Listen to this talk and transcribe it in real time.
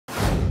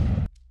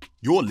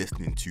You're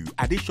listening to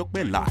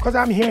Adeshokbe Live. Because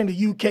I'm here in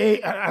the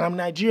UK and I'm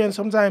Nigerian,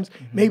 sometimes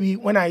maybe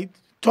when I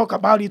talk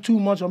about it too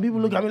much, some people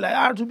look at me like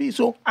R2bees.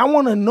 So I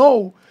want to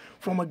know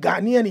from a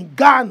Ghanaian in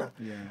Ghana,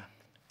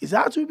 is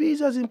R2bees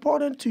as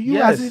important to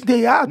you as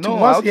they are to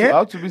us?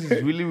 R2bees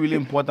is really, really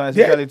important,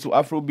 especially to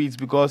Afrobeats,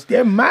 because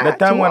they're mad the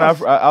time to when us.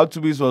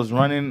 R2bees was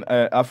running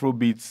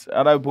Afrobeats,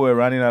 other people were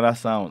running other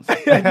sounds.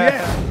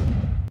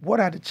 What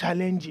are the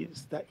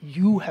challenges that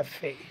you have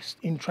faced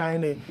in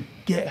trying to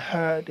get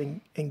heard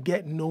and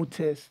get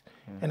noticed?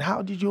 And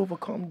how did you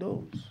overcome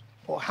those?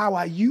 Or how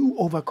are you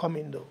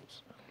overcoming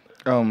those?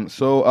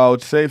 So I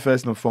would say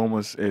first and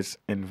foremost is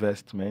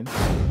investment.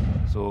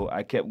 So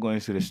I kept going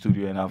to the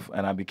studio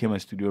and I became a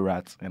studio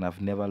rat, and I've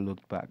never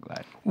looked back.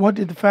 Like, what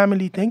did the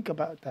family think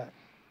about that?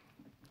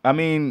 I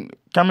mean,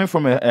 coming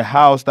from a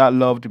house that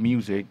loved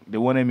music, they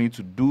wanted me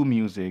to do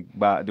music,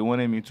 but they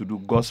wanted me to do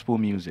gospel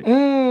music.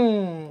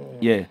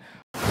 Yeah.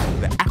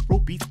 The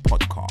Afrobeats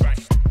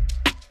Podcast.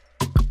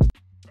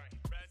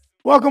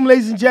 Welcome,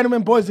 ladies and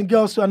gentlemen, boys and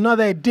girls, to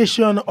another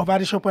edition of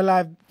Adeshokbe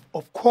Live.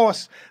 Of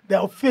course,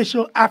 the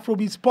official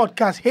Afrobeats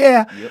podcast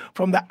here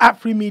from the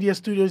Afri Media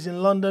Studios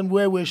in London,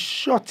 where we're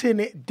shutting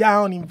it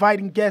down,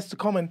 inviting guests to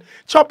come and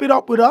chop it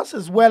up with us,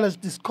 as well as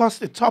discuss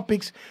the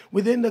topics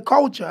within the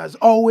culture. As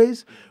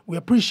always, we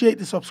appreciate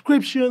the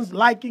subscriptions,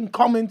 liking,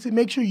 commenting.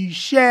 Make sure you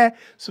share,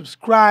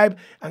 subscribe,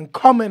 and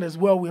comment as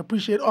well. We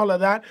appreciate all of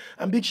that.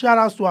 And big shout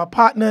outs to our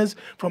partners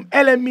from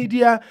LM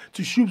Media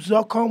to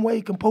Shoops.com, where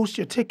you can post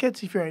your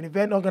tickets if you're an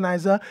event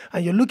organizer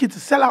and you're looking to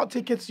sell out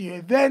tickets to your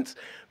events.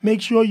 Make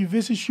sure you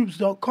visit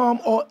Shoops.com,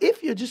 or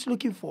if you're just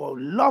looking for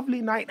a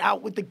lovely night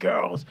out with the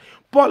girls,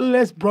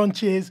 bottomless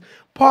brunches,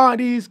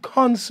 parties,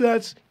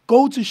 concerts,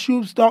 go to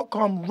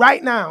Shoops.com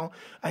right now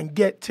and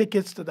get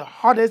tickets to the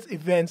hottest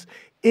events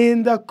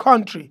in the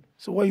country.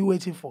 So what are you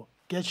waiting for?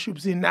 Get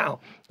Shoops in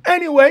now.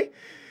 Anyway,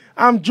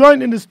 I'm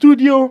joined in the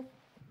studio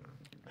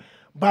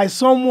by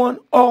someone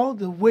all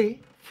the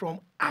way from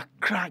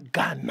Accra,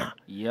 Ghana.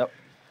 Yep.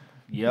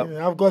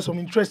 Yeah, I've got some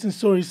interesting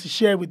stories to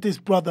share with this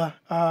brother.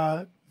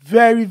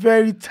 Very,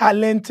 very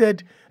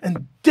talented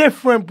and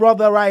different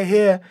brother right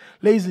here.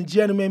 Ladies and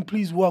gentlemen,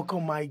 please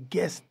welcome my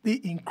guest,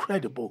 the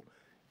incredible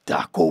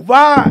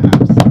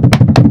Darkovibes.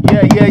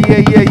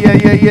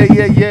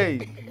 Yeah.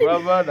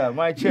 Brother,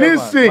 my chairman,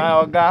 Listen,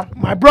 my Oga.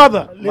 my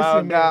brother, listen,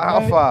 My man, Oga, how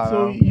right? far?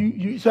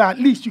 So at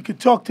least you could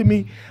talk to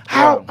me.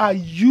 How are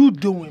you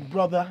doing,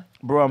 brother?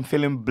 Bro, I'm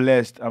feeling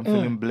blessed. I'm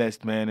feeling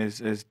blessed, man.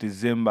 It's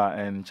December,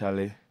 and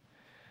Charlie,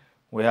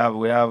 we have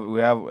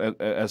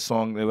a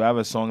song. We have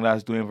a song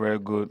that's doing very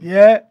good.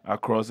 Yeah.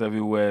 Across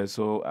everywhere.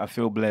 So I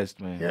feel blessed,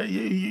 man. Yeah,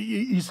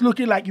 it's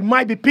looking like you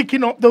might be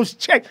picking up those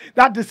checks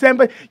that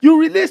December. You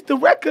released the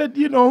record,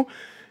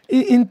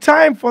 in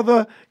time for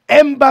the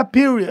Ember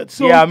period.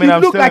 So Yeah, I mean, you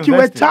I'm look still like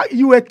invested.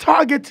 you were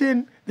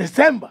targeting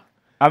December.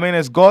 I mean,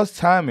 it's God's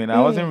timing.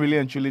 I wasn't really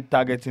and truly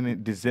targeting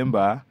it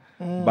December,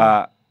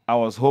 but I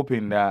was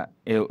hoping that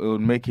it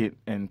would make it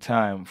in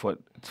time for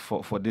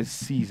this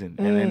season,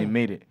 and then it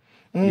made it.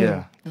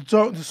 Yeah.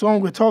 The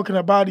song we're talking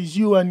about is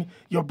you and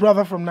your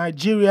brother from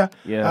Nigeria,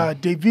 Yeah.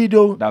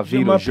 Davido.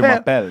 Je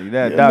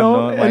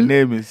m'appelle. My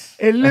name is.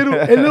 A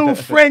little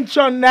French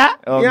on that.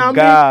 On you know what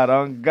God, I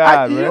on mean?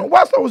 God, man.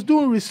 Whilst I was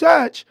doing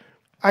research,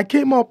 I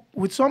came up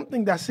with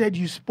something that said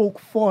you spoke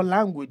 4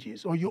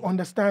 languages, or you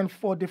understand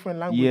 4 different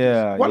languages.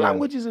 Yeah, What yeah.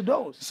 languages are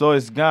those? So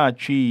it's Ghana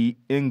Tree,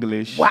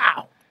 English.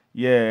 Wow.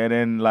 Yeah, and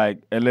then like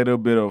a little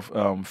bit of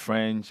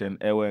French and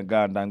Ewe and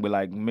Gandang, but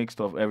like mixed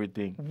of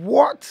everything.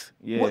 What?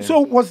 Yeah. So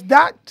was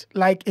that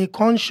like a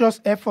conscious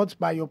effort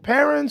by your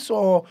parents,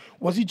 or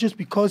was it just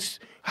because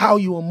how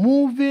you were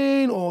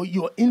moving, or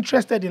you were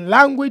interested in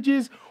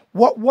languages?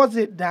 What was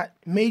it that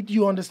made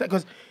you understand?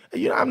 Because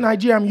I'm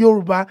Nigerian, I'm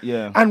Yoruba,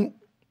 and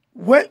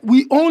when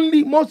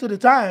most of the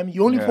time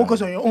you only focus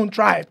on your own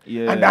tribe,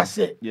 and that's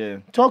it. Yeah.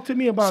 Talk to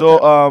me about So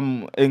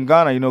that. in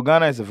Ghana,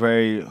 Ghana is a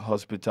very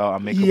hospitable,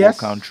 amicable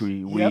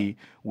country.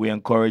 We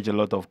encourage a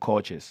lot of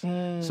cultures.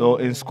 So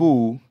in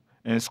school,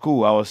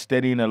 I was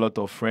studying a lot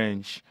of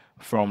French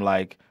from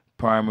like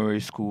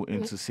primary school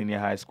into senior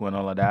high school and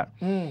all of that.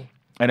 And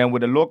then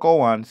with the local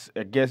ones,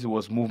 I guess it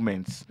was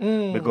movements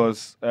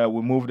because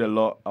we moved a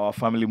lot. Our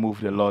family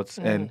moved a lot,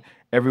 and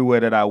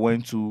everywhere that I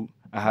went to,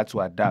 I had to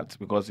adapt,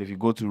 because if you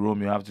go to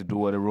Rome, you have to do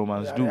what the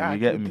Romans do. You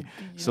get me?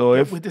 So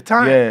with the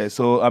times. Yeah.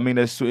 So I mean,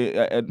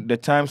 the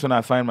times when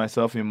I find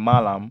myself in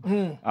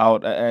Malam,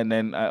 out, and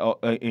then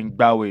in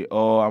Bawe,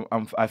 or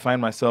I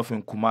find myself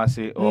in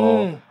Kumasi,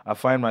 or I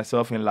find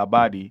myself in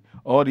Labadi.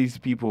 All these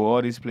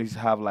places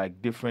have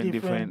like different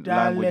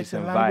languages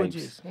and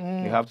vibes.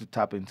 You have to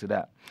tap into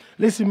that.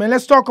 Listen, man,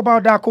 let's talk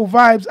about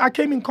Darkovibes. I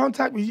came in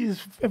contact with you.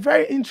 It's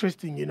very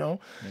interesting,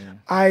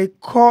 I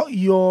caught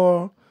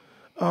your...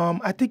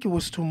 I think it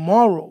was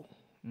Tomorrow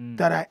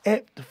that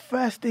the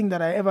first thing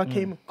that I ever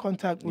came in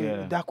contact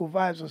with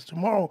Darkovibes was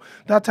Tomorrow.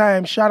 That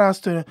time, shout outs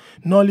to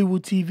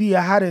Nollywood TV.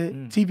 I had a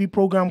TV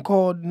program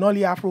called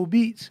Nolly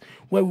Afrobeats,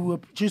 where we were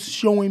just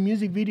showing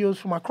music videos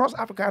from across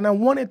Africa. And I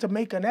wanted to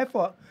make an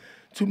effort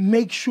to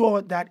make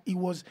sure that it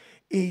was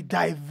a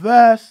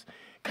diverse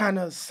kind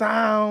of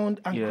sound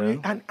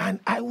and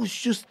I was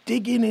just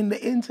digging in the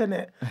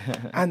internet.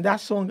 And that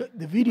song,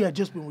 the video had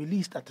just been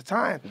released at the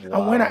time.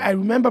 Wow. And when I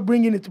remember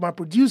bringing it to my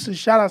producers,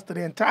 shout outs to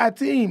the entire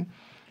team,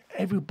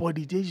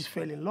 everybody, they just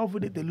fell in love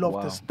with it. They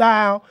loved the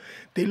style.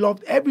 They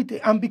loved everything.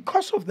 And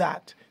because of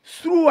that,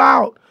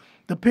 throughout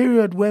the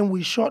period when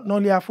we shot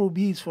Nolly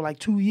Afrobeats for like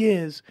 2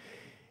 years,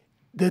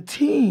 the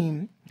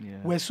team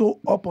were so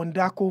up on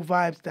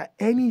Darkovibes that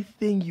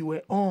anything you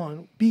were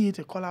on, be it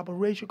a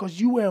collaboration,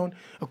 because you were on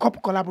a couple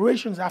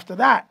collaborations after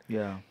that,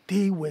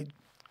 they were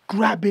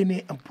grabbing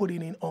it and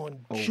putting it on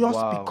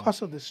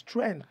because of the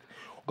strength.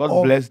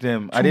 God bless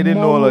them. I didn't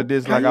know all of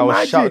this. Like I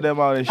would shout them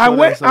out and show I them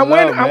went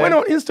man.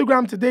 on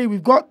Instagram today.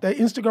 We've got the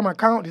Instagram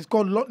account. It's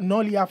called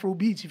Nolly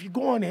Afrobeats. If you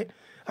go on it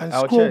and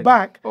scroll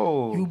back,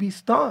 you'll be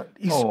stunned.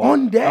 It's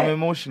on there. I'm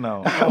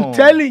emotional. I'm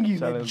telling you,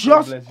 man,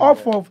 just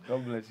off of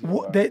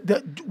what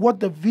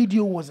the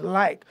video was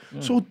like.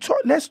 So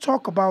let's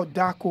talk about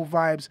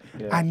Darkovibes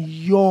and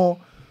your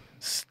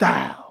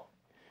style.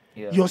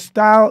 Your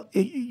style,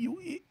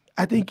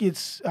 I think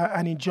it's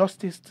an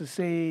injustice to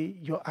say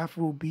you're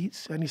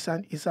Afrobeats, and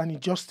it's an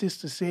injustice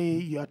to say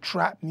you're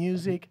trap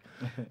music.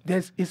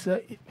 It's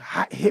a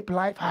hip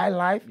life, high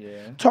life.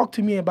 Talk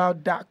to me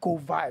about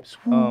Darkovibes.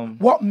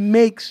 What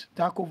makes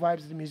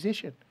Darkovibes the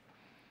musician?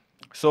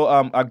 So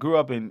I grew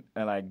up in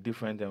like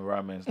different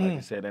environments, like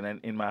you said, and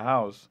then in my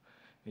house,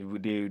 they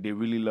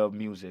really love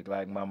music.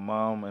 Like my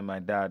mom and my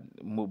dad,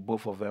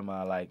 both of them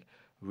are like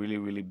really,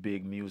 really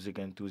big music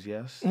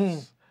enthusiasts.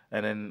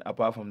 And then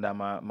apart from that,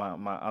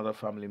 my other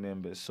family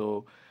members.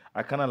 So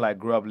I kind of like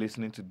grew up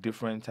listening to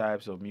different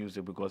types of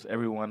music because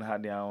everyone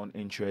had their own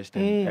interest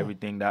in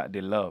everything that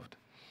they loved.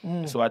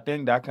 So I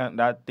think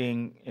that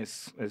thing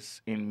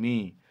is in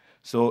me.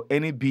 So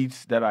any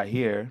beats that I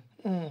hear,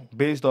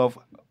 based off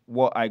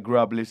what I grew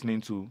up listening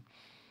to,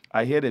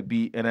 I hear the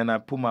beat and then I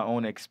put my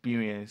own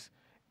experience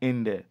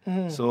in there.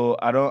 So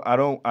I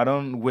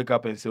don't wake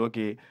up and say,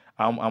 okay,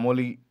 I'm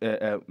only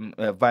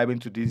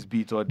vibing to this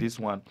beat or this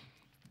one.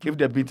 If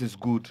the beat is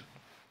good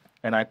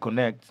and I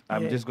connect,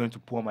 I'm just going to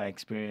pour my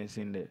experience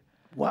in there.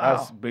 Wow.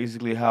 That's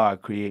basically how I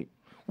create.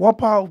 What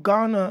part of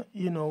Ghana,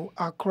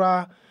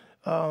 Accra,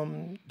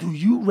 do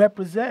you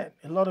represent?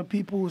 A lot of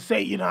people will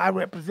say, I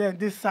represent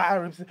this side. I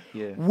represent.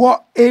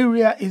 What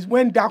area is,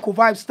 when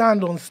Darkovibes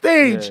stand on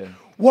stage,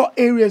 what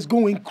area is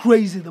going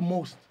crazy the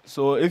most?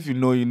 So if you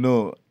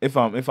know. If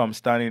I'm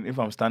standing at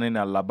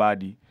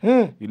Labadi,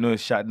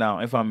 it's shut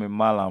down. If I'm in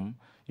Malam,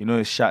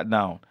 it's shut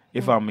down.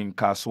 If I'm in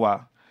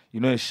Kaswa,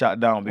 it's shut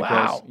down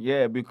because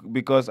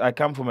because I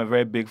come from a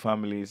very big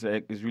family.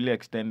 It's really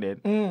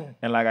extended, and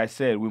like I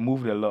said, we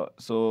moved a lot.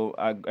 So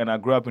I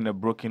grew up in a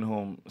broken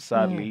home,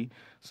 sadly.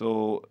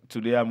 So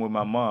today I'm with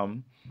my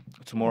mom,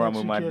 tomorrow I'm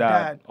with my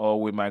dad,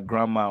 or with my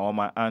grandma or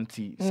my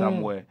auntie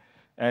somewhere.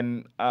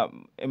 And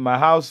in my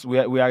house, we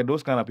are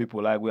those kind of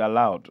people. Like we are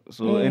loud.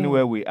 So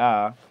anywhere we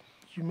are,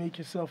 you make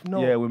yourself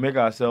known. Yeah, we make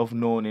ourselves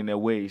known in a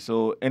way.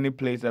 So any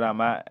place that I'm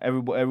at,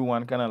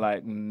 everyone kind of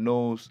like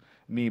knows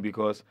me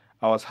because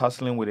I was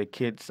hustling with the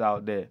kids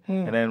out there,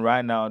 and then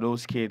right now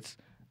those kids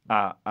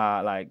are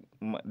like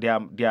they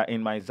are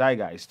in my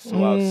zeitgeist.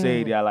 So I'll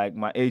say they are like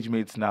my age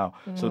mates now.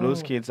 So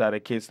those kids are the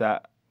kids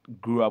that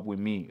grew up with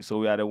me. So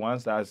we are the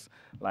ones that's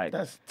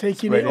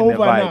taking it over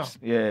now.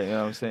 Yeah, you know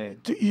what I'm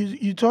saying.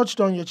 You touched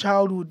on your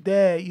childhood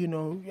there.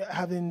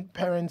 Having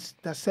parents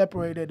that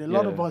separated. A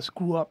lot of us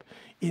grew up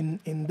in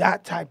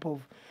that type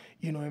of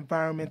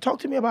environment. Talk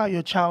to me about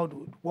your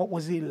childhood. What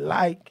was it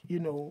like?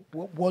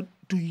 What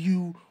do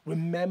you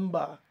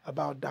remember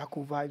about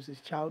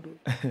Darkovibes' childhood?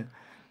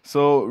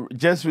 So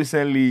just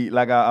recently,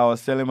 like I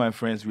was telling my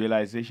friends,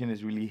 realization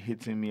is really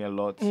hitting me a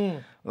lot.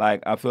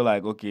 Like I feel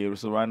like, okay,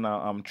 so right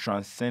now I'm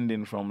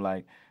transcending from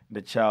like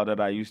the child that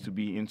I used to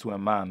be into a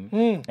man.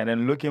 And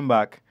then looking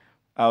back,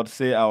 I would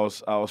say I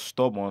was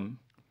stubborn.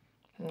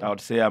 I would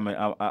say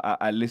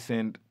I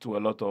listened to a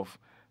lot of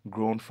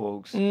grown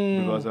folks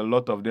because a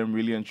lot of them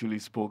really and truly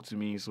spoke to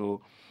me.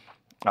 So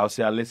I'll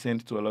say I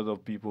listened to a lot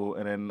of people,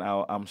 and then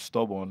I'm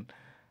stubborn.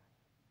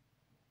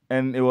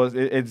 And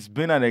it's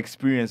been an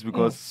experience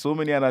because so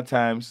many other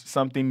times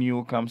something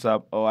new comes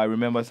up, or I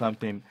remember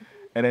something,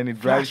 and then it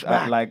drives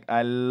like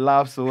I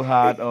laugh so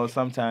hard, or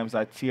sometimes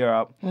I tear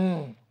up.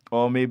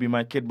 Or maybe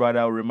my kid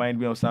brother will remind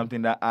me of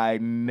something that I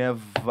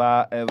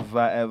never,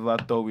 ever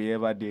thought we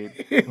ever did.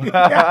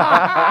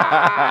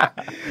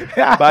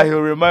 But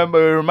he'll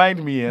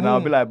remind me, and I'll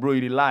be like, bro,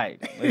 you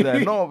lied. He's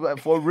like, no,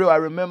 for real, I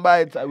remember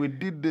it. We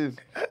did this.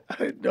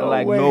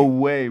 No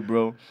way,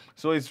 bro.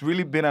 So it's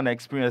really been an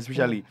experience,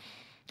 especially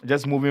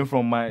just moving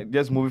from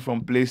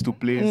place to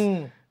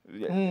place.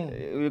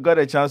 We got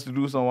a chance to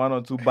do some 1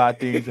 or 2 bad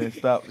things and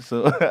stuff.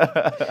 So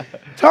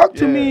talk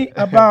to me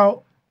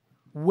about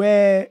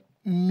where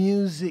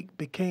music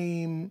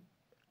became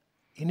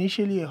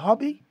initially a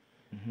hobby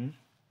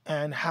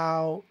and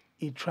how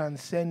it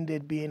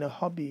transcended being a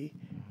hobby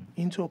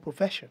into a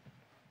profession.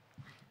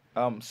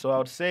 So I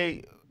would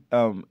say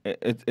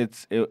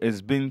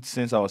it's been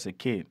since I was a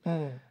kid.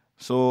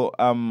 So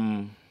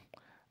I'm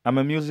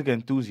a music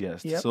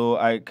enthusiast. So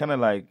I kind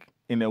of like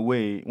in a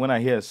way, when I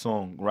hear a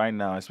song right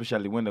now,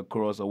 especially when the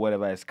chorus or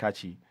whatever is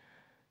catchy,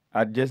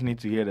 I just need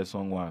to hear the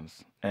song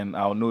once, and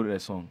I'll know the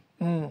song.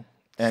 And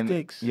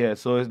Sticks. yeah,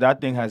 so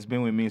that thing has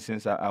been with me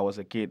since I was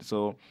a kid.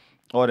 So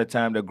all the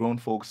time, the grown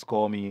folks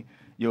call me,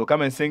 yo,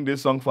 come and sing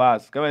this song for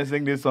us. Come and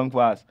sing this song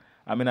for us.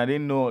 I mean, I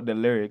didn't know the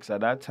lyrics at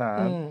that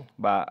time,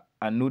 but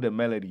I knew the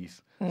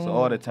melodies. So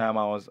all the time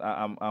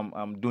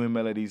I'm doing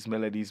melodies.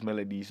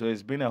 So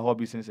it's been a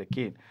hobby since a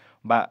kid.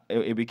 But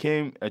it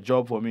became a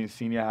job for me in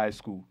senior high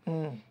school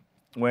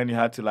when you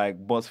had to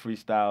like bust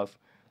freestyles.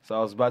 So I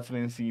was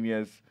battling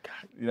seniors,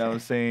 you know what I'm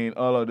saying,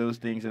 all of those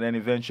things. And then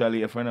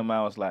eventually a friend of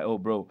mine was like, oh,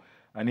 bro,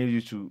 I need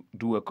you to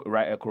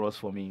write a chorus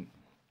for me.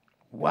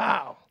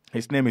 Wow.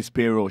 His name is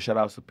Pero. Shout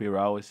out to Pero.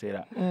 I always say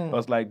that. I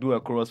was like, do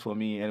a chorus for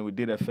me, and we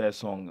did a first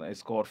song.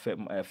 It's called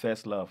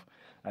First Love.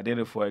 I did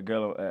it for a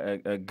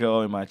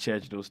girl in my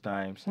church those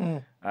times.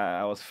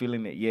 I was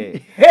feeling it, yeah.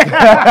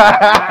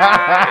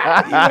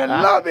 You were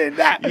loving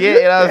that. Yeah,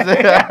 you know what I'm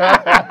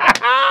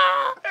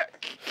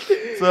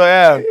saying? So,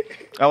 yeah,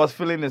 I was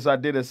feeling it, so I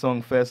did a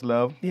song, First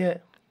Love. Yeah.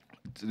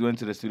 Went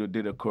to the studio,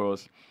 did a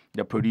chorus.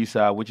 The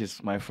producer, which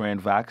is my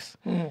friend Vax,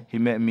 he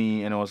met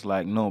me and I was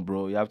like, "No,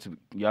 bro, you have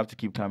to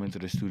keep coming to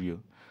the studio."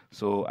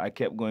 So I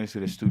kept going to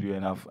the studio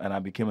and I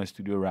became a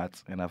studio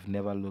rat, and I've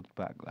never looked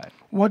back. Like,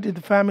 what did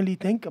the family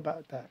think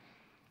about that?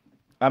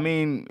 I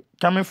mean,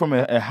 coming from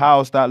a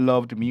house that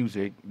loved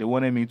music, they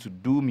wanted me to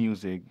do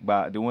music,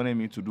 but they wanted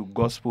me to do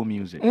gospel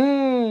music.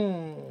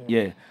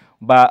 Yeah.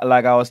 But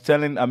like I was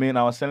telling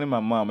my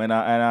mom, and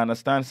I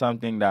understand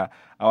something, that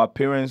our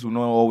parents will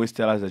not always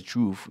tell us the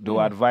truth. They'll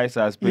advise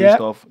us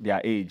based off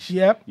their age.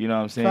 Yep. You know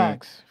what I'm saying?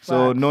 Facts.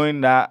 So knowing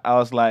that, I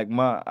was like,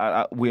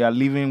 Ma, we are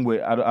living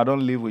with, I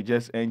don't live with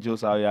just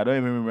angels out here. I don't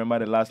even remember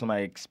the last time I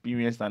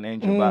experienced an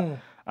angel, but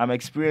I'm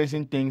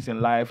experiencing things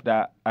in life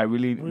that I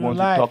really want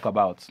to talk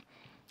about.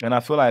 And I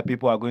feel like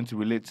people are going to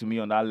relate to me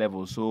on that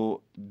level.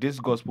 So this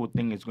gospel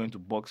thing is going to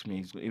box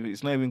me.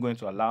 It's not even going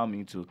to allow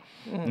me to,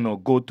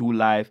 go through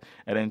life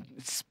and then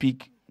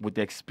speak with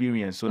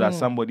experience so that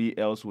somebody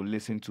else will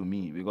listen to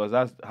me, because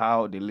that's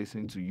how they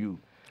listen to you.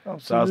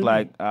 Absolutely. So I was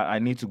like, I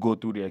need to go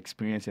through the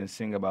experience and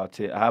sing about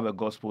it. I have a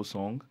gospel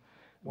song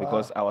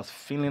because I was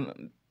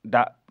feeling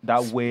that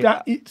way.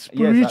 That it's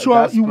spiritual.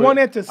 Yes, you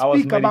wanted to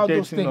speak about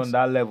those things. I was meditating on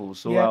that level.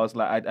 So I was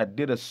like, I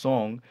did a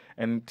song,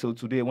 and till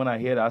today, when I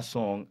hear that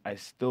song, I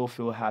still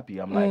feel happy.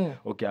 I'm like,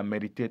 okay, I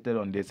meditated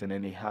on this, and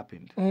then it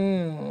happened.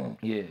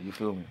 Yeah, you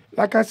feel me?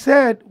 Like I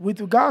said,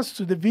 with regards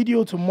to the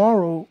video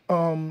tomorrow,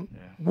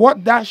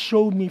 what that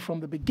showed me from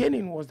the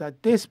beginning was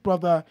that this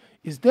brother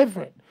is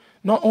different.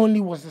 Not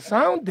only was the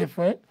sound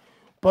different,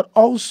 but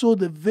also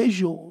the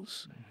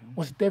visuals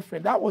was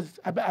different. That was,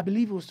 I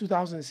believe it was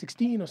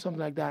 2016 or something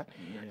like that.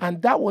 Yeah.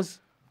 And that was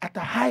at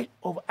the height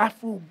of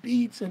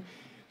Afrobeats and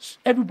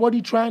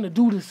everybody trying to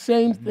do the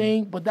same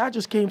thing, but that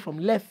just came from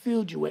left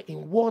field. You were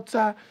in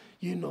water,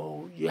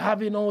 you're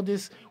having all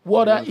this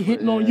water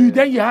hitting on you.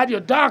 Then you had your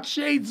dark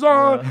shades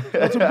on.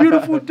 It's a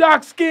beautiful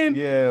dark skin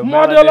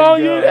model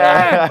on you.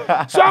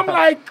 Yeah. So I'm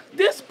like,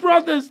 this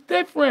brother's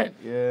different.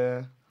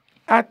 Yeah.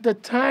 At the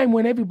time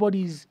when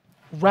everybody's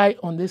right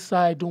on this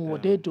side doing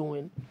what they're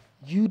doing,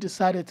 you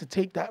decided to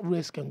take that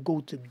risk and go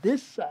to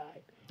this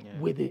side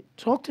with it.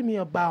 Talk to me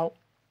about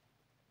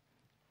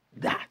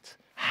that.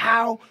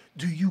 How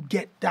do you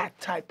get that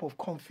type of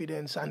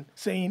confidence and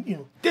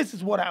saying, this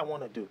is what I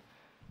want to do?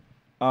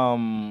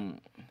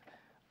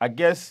 I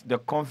guess the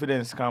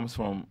confidence comes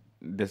from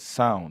the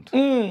sound.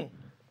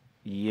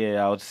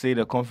 Yeah, I would say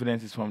the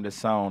confidence is from the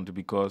sound,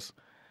 because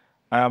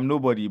I am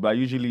nobody, but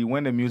usually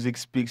when the music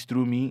speaks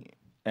through me,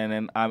 and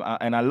then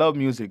I love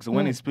music, so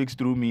when it speaks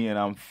through me and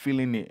I'm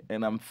feeling it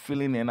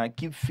and I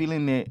keep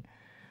feeling it,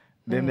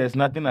 then there's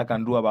nothing I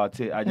can do about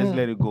it. I just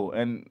let it go.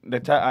 And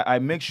I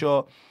make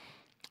sure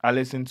I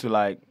listen to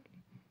like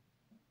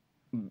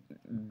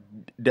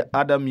the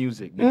other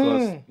music,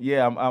 because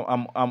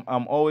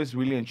I'm always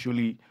really and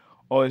truly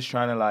always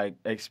trying to like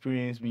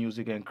experience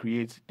music and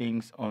create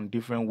things on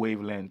different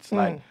wavelengths.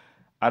 Like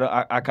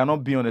I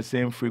cannot be on the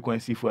same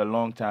frequency for a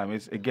long time.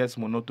 It gets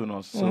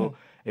monotonous. So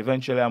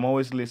eventually I'm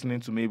always listening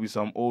to maybe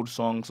some old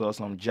songs or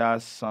some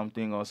jazz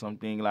something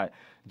like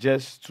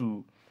just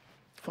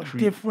for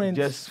different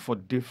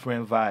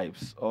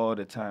vibes all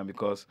the time,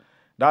 because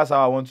that's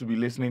how I want to be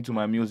listening to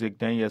my music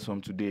 10 years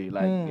from today.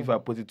 Like if I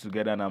put it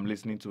together and I'm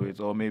listening to it,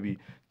 or maybe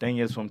 10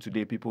 years from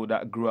today, people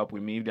that grew up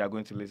with me, if they are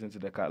going to listen to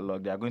the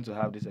catalog, they are going to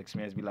have this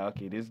experience, be like,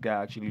 okay, this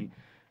guy actually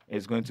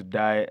is going to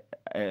die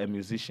a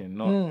musician,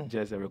 not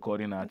just a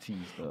recording artist.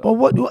 But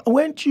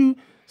weren't you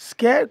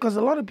scared? Because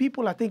a lot of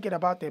people are thinking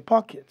about their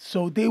pockets.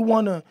 So they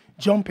want to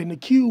jump in the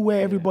queue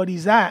where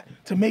everybody's at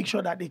to make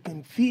sure that they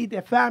can feed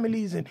their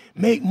families and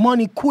make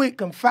money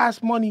quick and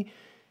fast money.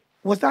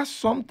 Was that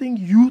something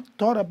you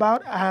thought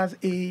about as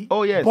a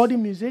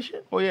budding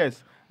musician? Oh,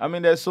 yes. I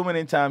mean, there's so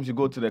many times you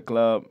go to the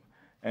club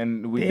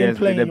and the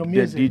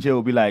DJ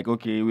will be like,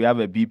 okay, we have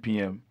a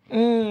BPM.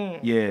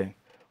 Yeah.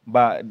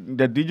 But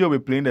the DJ will be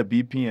playing the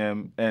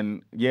BPM,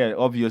 and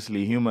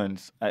obviously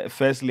humans.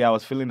 Firstly, I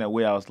was feeling a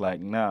way. I was like,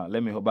 nah,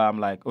 let me. But I'm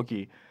like,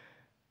 okay,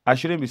 I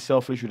shouldn't be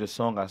selfish with the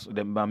song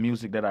my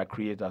music that I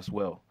create as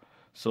well.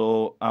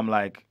 So I'm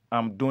like,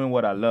 I'm doing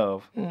what I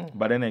love,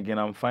 but then again,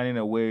 I'm finding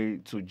a way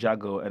to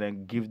juggle and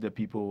then give the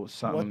people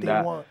something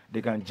that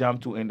they can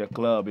jump to in the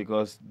club,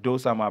 because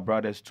those are my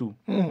brothers too.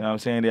 You know what I'm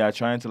saying? They are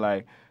trying to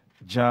like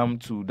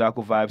jump to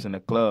Darkovibes in the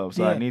club.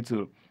 So I need to,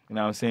 you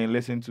know what I'm saying,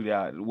 listen to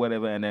their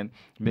whatever and then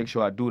make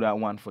sure I do that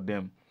one for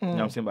them. You know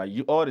what I'm saying? But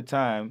all the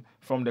time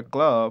from the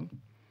club,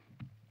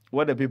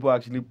 what the people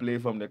actually play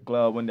from the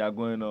club when they are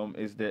going home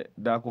is the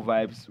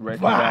Darkovibes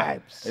record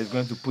that is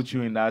going to put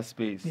you in that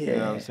space. You know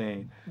what I'm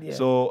saying? Yeah.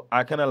 So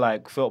I kind of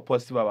like felt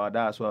positive about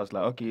that. So I was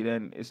like, okay,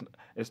 then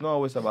it's not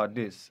always about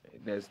this.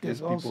 There's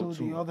people also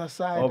too. The other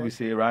side.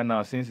 Obviously, right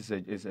now, since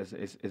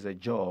it's a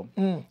job,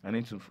 I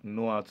need to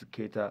know how to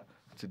cater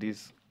to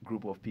this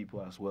group of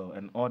people as well.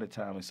 And all the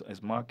time,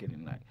 it's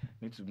marketing. Like,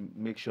 you need to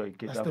make sure you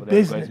cater for them.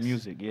 It's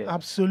music. Yeah,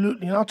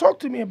 absolutely. Now, talk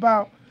to me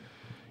about,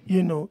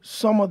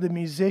 some of the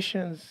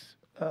musicians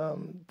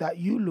that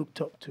you looked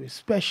up to,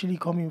 especially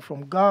coming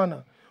from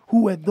Ghana.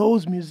 Who were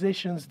those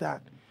musicians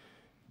that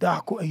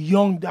a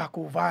young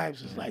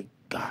Darkovibes is like,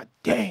 God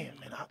damn,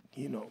 and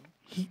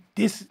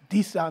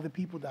these are the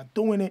people that are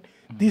doing it.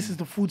 This is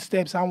the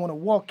footsteps I want to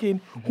walk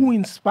in. Who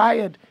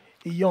inspired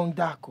a young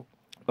Darko?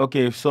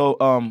 Okay, so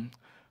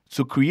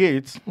to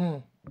create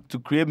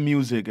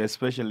music,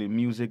 especially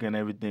music and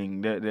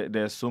everything,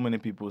 there's so many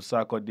people.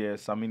 Sako there,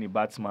 Samini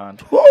Batsman,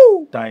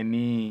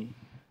 Tiny,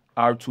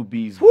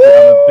 R2bees. I'm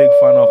a big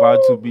fan of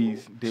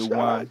R2bees. They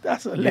won.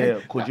 That's a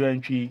Kojo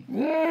Entry.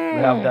 We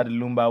have Daddy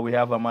Lumba. We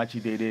have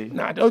Amachi Dede.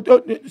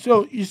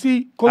 So you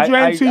see, Kojo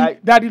Entry,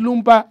 Daddy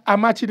Lumba,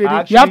 Amachi Dede.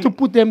 Actually, you have to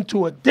put them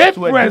to a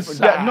different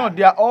side. No,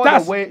 they are all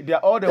the way. They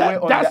are all the way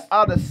on the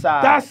other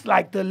side. That's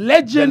like the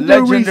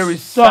legendary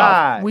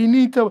side. We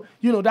need to,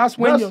 that's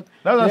when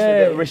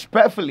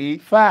respectfully.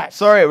 Facts.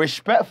 Sorry,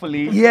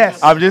 respectfully.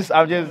 Yes. I'm just,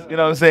 I'm just.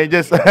 I'm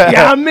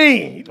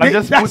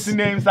just putting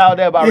names out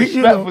there, but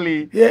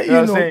respectfully.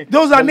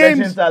 Those are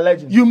names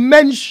you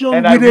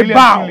mentioned with a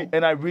bow.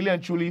 And I really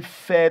and truly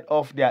fed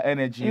off their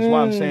energy, is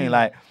what I'm saying.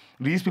 Like,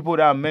 these people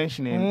that I'm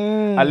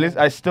mentioning,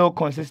 I still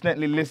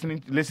consistently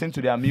listen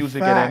to their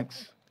music.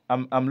 Facts.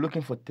 And then I'm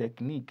looking for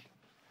technique.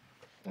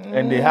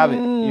 And they have it.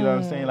 You know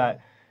what I'm saying?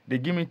 Like, they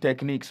give me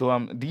technique.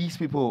 So these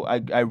people,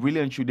 I really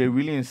and truly, they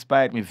really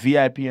inspired me.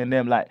 VIP and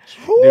them, like,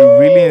 they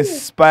really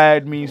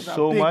inspired me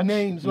so much.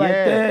 Names right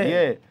there.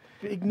 Yeah.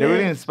 They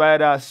really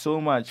inspired us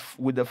so much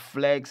with the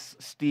Flex,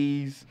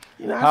 Steez.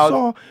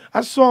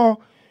 I saw,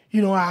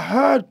 I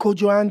heard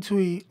Kojo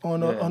Antwi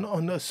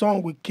on a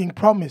song with King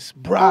Promise.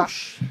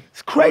 Bruh,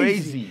 it's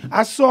crazy.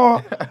 I saw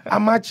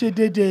Amache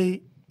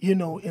Dede,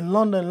 in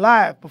London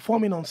Live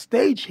performing on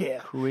stage here.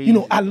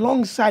 Crazy.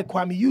 Alongside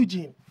Kwame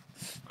Eugene.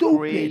 Stupid.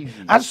 Crazy.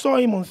 I saw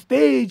him on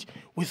stage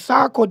with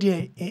Sako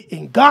there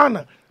in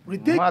Ghana.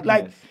 Ridiculous.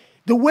 Like,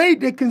 the way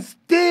they can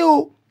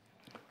still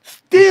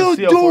do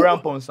when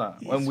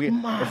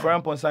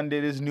Foreign Ponsan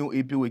did this new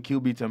EP with Kill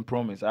Beat and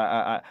Promise.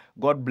 I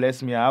God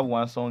bless me, I have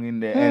one song in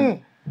there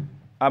and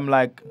I'm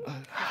like,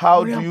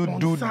 how do you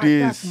do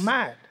this? That's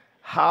mad.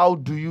 How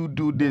do you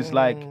do this?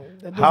 Like,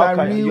 how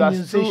can you are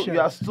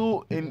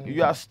still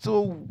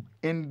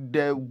in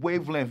the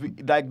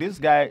wavelength. Like, this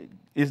guy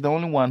is the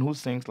only one who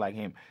sings like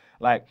him.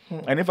 Like,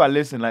 and if I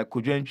listen, like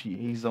Kujenchi,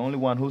 he's the only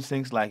one who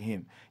sings like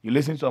him. You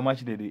listen to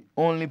Amachi, the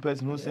only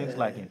person who sings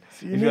like him.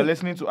 If you're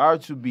listening to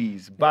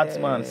R2bees,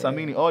 Batsman,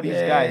 Samini, all these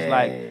guys,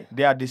 like,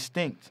 they are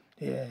distinct.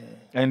 Yeah.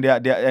 And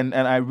and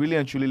I really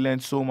and truly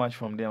learned so much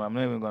from them. I'm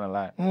not even gonna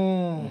lie.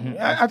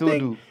 I still think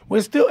do.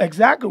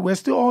 We're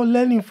still all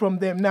learning from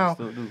them now.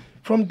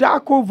 From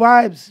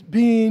Darkovibes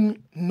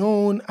being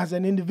known as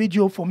an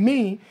individual for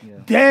me,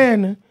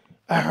 then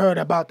I heard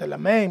about the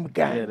Lamame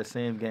gang. Yeah, the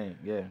same gang.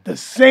 Yeah. The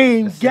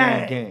same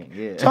gang.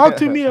 Yeah. Talk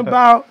to me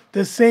about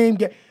the same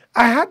gang.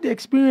 I had the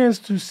experience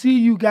to see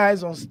you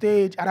guys on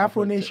stage at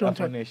Afro Nation.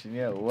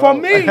 Yeah. Whoa. For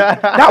me,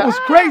 that was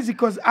crazy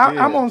because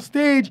I'm on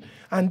stage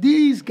and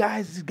these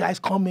guys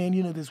come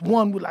in. There's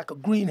one with like a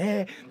green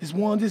hair. There's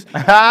one. They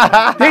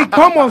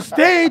come on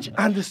stage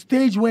and the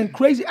stage went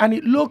crazy and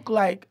it looked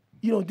like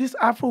this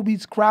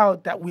Afrobeats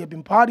crowd that we have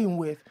been partying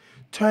with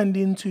turned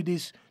into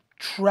this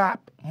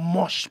trap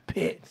mosh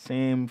pit.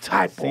 Same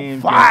type of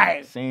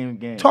vibe. Same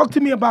gang. Talk to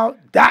me about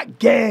that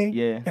gang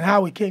and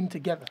how it came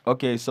together.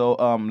 Okay, so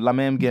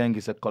Lamem Gang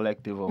is a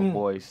collective of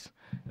boys.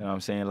 You know what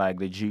I'm saying? Like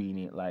the G in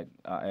it, like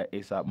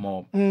ASAP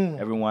Mob.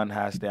 Everyone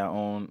has their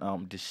own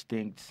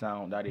distinct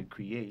sound that they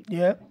create.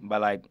 Yeah.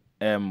 But like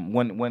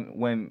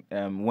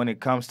when it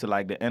comes to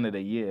like the end of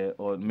the year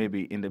or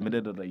maybe in the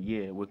middle of the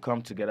year, we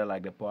come together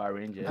like the Power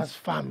Rangers. As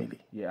family.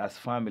 Yeah, as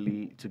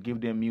family to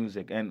give them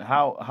music. And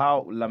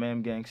how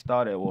Lamem Gang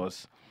started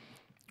was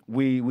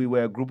we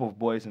were a group of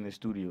boys in the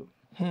studio.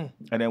 And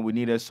then we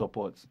needed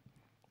support.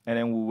 And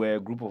then we were a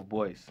group of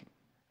boys.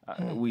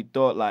 We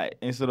thought like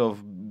instead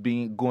of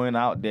going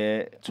out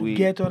there to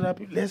get other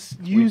people, let's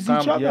use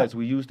each other. Yes,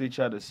 we used each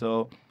other.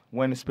 So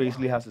when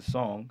Spacely has a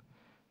song,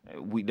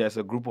 there's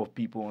a group of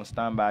people on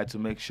standby to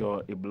make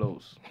sure it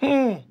blows.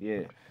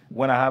 Yeah.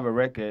 When I have a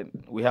record,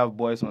 we have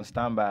boys on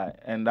standby,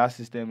 and that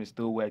system is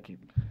still working.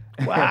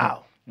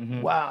 Wow.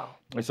 Wow.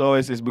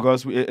 It's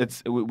because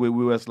we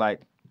was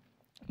like,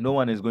 no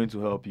one is going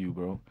to help you,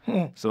 bro.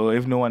 So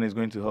if no one is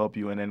going to help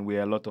you, and then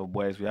we're a lot of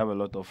boys, we have a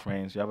lot of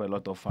friends, we have a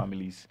lot of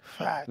families.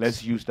 Facts.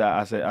 Let's use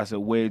that as a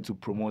way to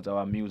promote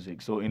our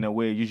music. So in a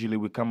way, usually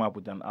we come up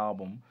with an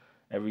album.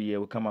 Every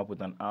year we come up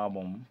with an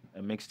album,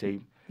 a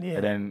mixtape. Yeah.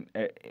 And then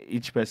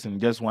each person,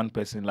 just one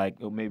person,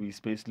 like maybe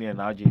Spacely and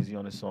RJZ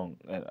on a song,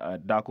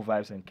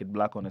 Darkovibes and Kid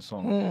Black on a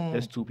song.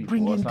 There's two people.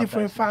 Bringing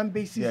different fan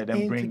bases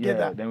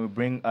together. Then we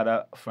bring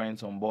other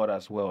friends on board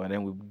as well, and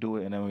then we do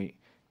it, and then we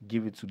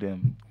give it to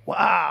them.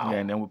 Wow. Yeah,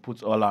 and then we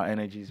put all our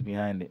energies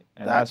behind it,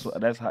 and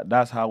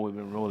that's how we've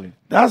been rolling.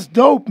 That's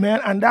dope, man,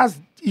 and that's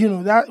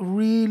that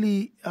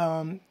really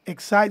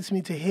excites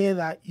me to hear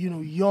that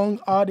young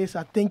artists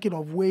are thinking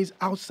of ways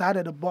outside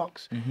of the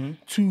box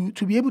to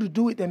be able to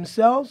do it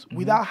themselves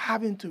without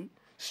having to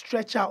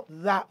stretch out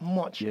that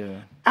much.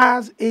 Yeah.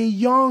 As a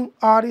young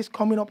artist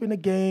coming up in the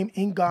game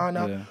in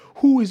Ghana,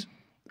 who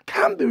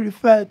can be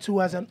referred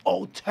to as an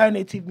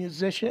alternative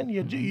musician,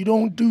 you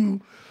don't do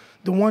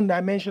the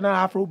one-dimensional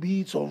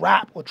Afrobeats or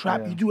rap or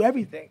trap. You do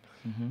everything.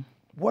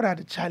 What are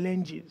the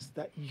challenges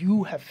that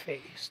you have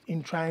faced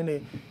in trying to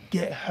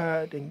get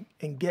heard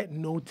and get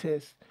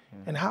noticed?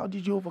 And how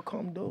did you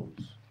overcome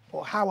those?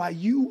 Or how are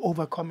you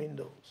overcoming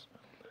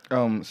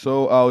those?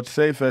 So I would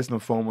say first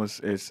and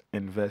foremost is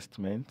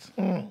investment,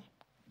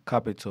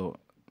 capital.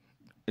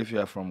 If you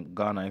are from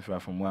Ghana, if you are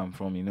from where I'm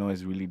from,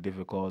 it's really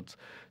difficult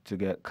to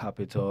get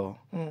capital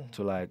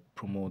to like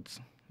promote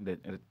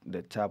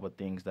the type of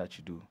things that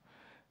you do.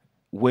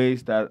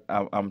 Ways that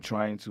I'm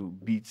trying to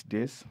beat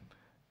this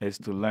is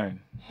to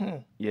learn.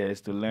 Yeah, it's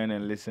to learn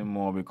and listen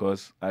more,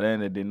 because at the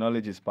end of the day,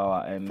 knowledge is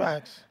power. And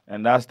Facts.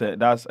 And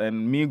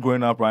and me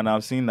growing up right now,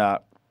 I've seen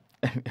that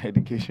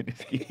education is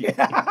key.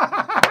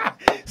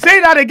 Say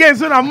that again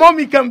so that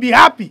mommy can be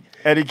happy.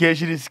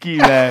 Education is key,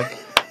 man.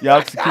 You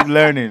have to keep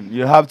learning.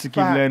 You have to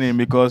keep learning,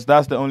 because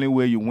that's the only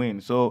way you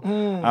win. So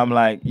I'm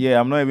like,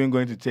 I'm not even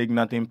going to take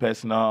nothing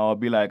personal or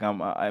be like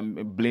I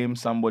blame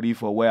somebody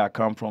for where I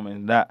come from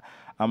and that.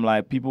 I'm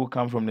like, people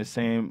come from the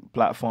same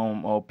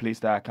platform or place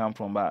that I come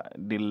from, but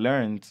they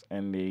learned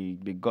and they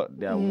got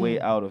their way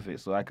out of it.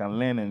 So I can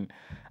learn, and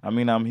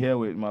I'm here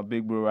with my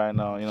big bro right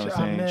now, you know what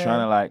I'm saying, trying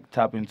to like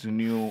tap into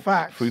new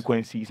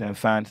frequencies and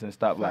fans and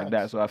stuff like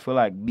that. So I feel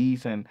like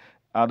these and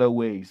other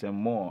ways and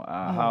more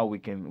are how we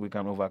can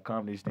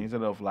overcome these things,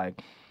 instead of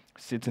like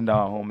sitting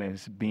down at home and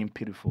being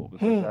pitiful,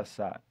 because that's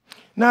sad.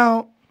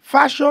 Now,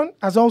 fashion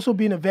has also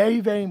been a very,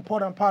 very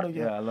important part of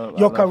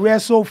your career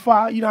so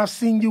far. I've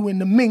seen you in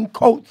the mink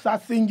coats.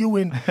 I've seen you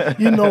in,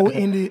 in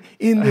the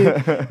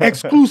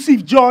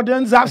exclusive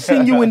Jordans. I've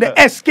seen you in the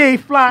SK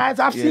flies.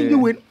 I've seen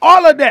you in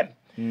all of them.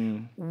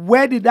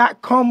 Where did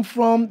that come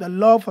from? The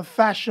love for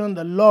fashion,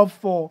 the love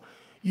for,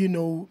 kind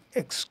of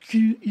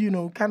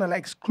like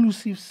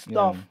exclusive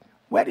stuff.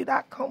 Where did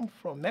that come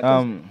from,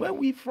 man? Where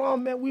we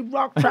from, man? We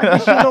rock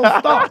traditional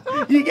stuff.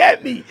 You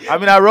get me?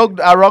 I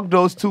rock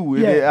those too.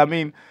 Yeah.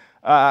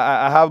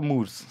 I have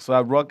moods, so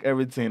I rock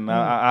everything.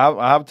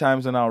 I have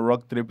times when I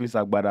rock 3-piece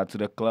agbada to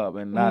the club,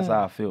 and that's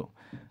how I feel.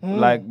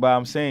 But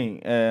I'm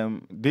saying,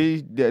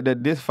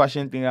 this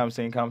fashion thing I'm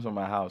saying comes from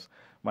my house.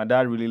 My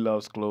dad really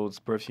loves clothes,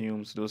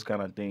 perfumes, those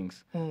kind of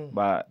things,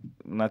 but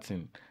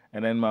nothing.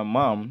 And then my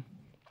mom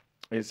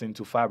is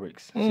into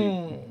fabrics.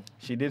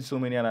 She did so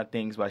many other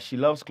things, but she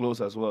loves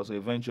clothes as well. So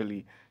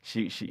eventually,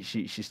 she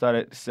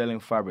started selling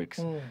fabrics.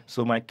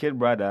 So my kid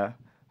brother,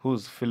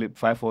 who's Philip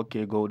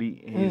 54K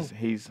Goldie, he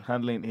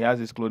has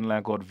his clothing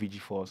line called VG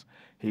Force.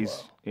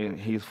 He's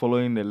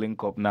following the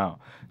link up now.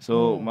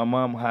 So my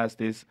mom has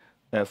this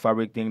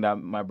fabric thing that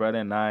my brother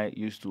and I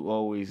used to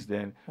always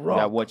we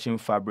are watching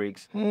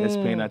fabrics, just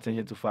paying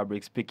attention to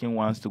fabrics, picking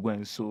ones to go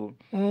and sew,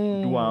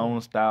 do our own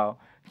style,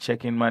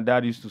 checking. My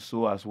dad used to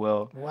sew as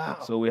well. Wow.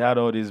 So we had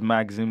all these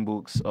magazine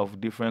books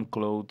of different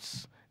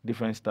clothes,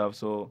 different stuff.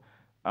 So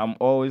I'm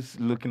always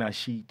looking at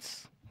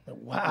sheets.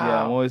 Wow.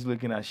 Yeah, I'm always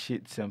looking at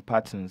sheets and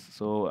patterns.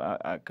 So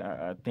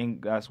I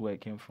think that's where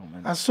it came from.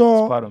 And it's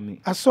part of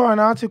me. I saw an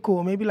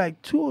article maybe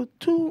like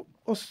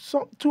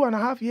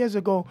 2.5 years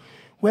ago,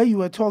 where you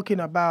were talking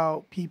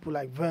about people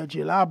like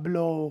Virgil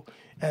Abloh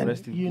and,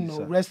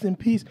 rest in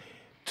peace.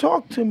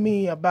 Talk to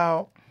me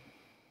about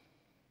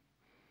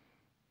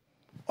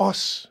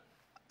us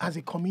as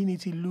a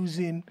community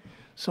losing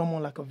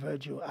someone like a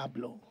Virgil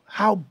Abloh.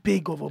 How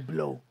big of a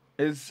blow?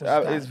 It's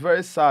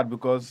very sad,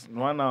 because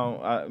right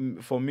now,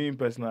 for me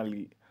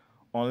personally,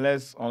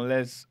 unless I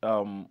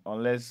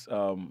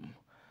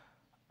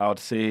would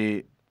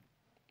say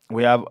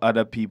we have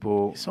other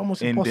people, it's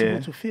almost in impossible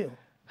there, to feel.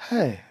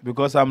 Hey,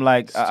 because I'm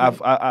like,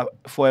 I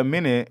for a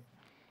minute,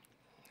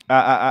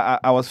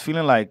 I was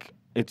feeling like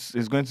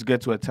it's going to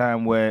get to a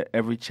time where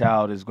every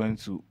child is going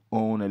to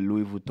own a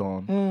Louis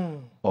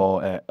Vuitton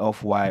or a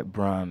Off-White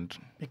brand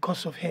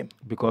because of him.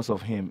 Because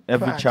of him,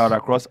 every Facts. child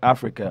across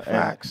Africa,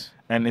 Facts.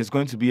 and it's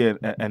going to be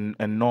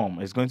a norm.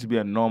 It's going to be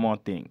a normal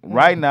thing.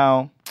 Right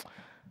now,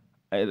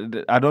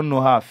 I don't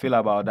know how I feel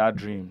about that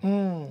dream.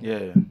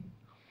 Yeah.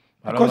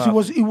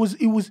 Because it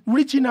was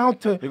reaching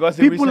out to because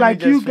people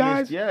like you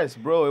guys. Yes,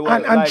 bro. It was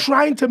and like,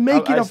 trying to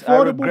make it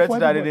affordable I regret for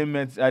that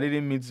everybody. I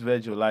didn't meet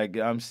Virgil. Like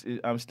I'm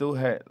still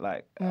hurt.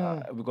 Like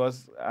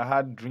because I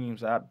had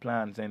dreams, I had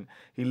plans, and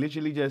he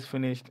literally just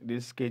finished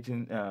this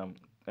skating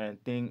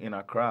thing in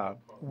Accra.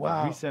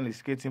 Wow. Recently,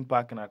 skating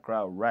park in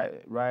Accra.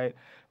 Right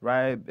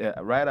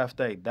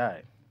after he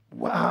died.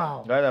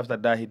 Wow. Right after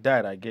that, he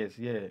died, I guess.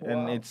 Yeah.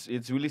 Wow. And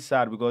it's really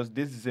sad because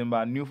this December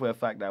I knew for a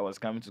fact that I was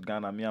coming to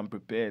Ghana. I'm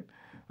prepared.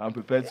 I'm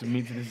prepared to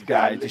meet this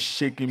guy, to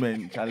shake him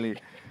and Charlie,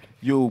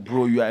 yo,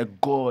 bro, you are a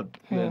god.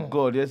 You're a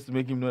god. Just to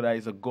make him know that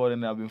he's a god,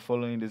 and I've been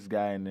following this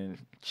guy, and then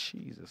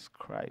Jesus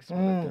Christ,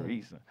 Mother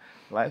Teresa.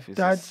 Life is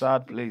a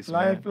sad place,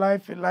 man.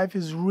 Life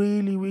is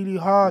really, really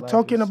hard. Life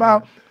Talking is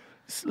about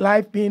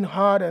life being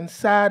hard and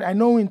sad. I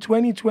know in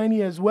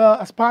 2020 as well,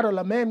 as part of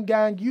La Même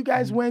Gang, you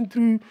guys went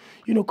through,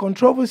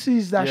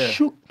 controversies that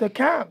shook the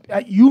camp.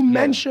 You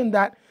mentioned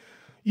that,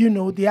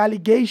 the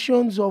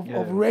allegations of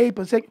rape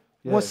and sex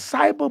was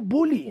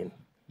cyberbullying.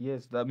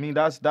 Yes,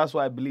 that's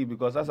what I believe,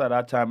 because that's at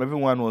that time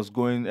everyone was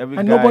going,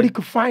 and nobody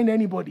could find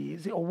anybody.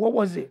 Or what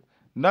was it?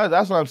 No,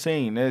 that's what I'm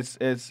saying. It's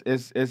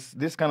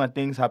this kind of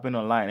things happen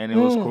online, and it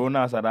was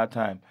Coronas at that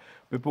time.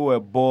 People were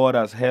bored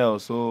as hell,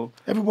 so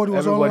everybody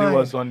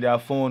was on their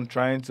phone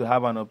trying to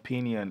have an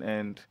opinion,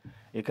 and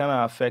it kind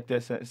of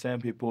affected some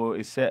people.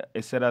 It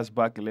set us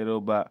back a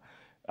little, but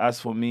as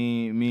for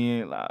me,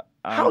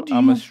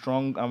 I'm a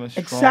strong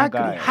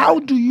guy. How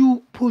do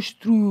you push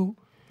through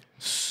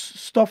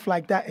stuff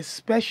like that,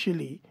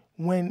 especially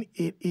when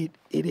it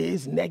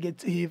is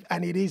negative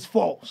and it is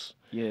false?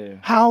 Yeah.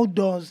 How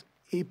does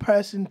a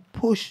person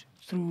push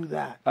through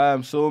that?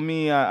 So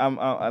me,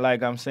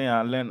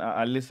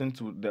 I listen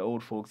to the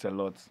old folks a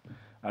lot.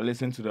 I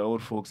listen to the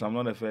old folks. I'm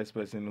not the first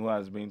person who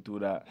has been through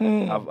that.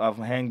 I've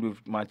hanged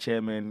with my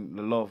chairman,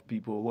 a lot of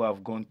people who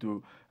have gone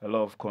through a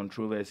lot of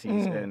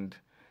controversies, and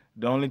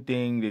the only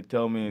thing they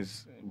tell me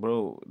is,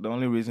 bro, the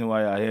only reason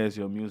why I hear is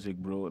your music,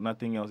 bro.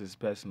 Nothing else is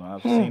personal.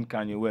 I've seen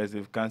Kanye West,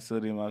 they've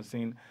cancelled him. I've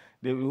seen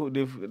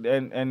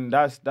and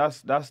that's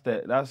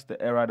the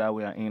era that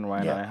we are in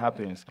right now. It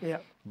happens. Yeah.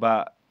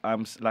 But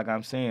I'm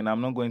saying,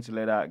 I'm not going to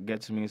let that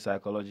get to me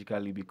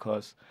psychologically,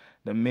 because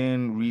the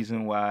main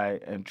reason why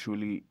and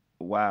truly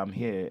why I'm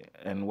here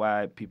and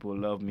why people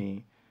love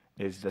me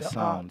is the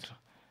sound.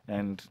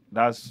 And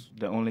that's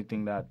the only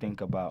thing that I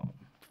think about.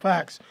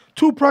 Facts.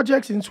 2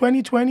 projects in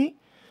 2020.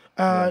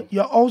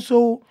 You're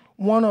also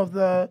one of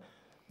the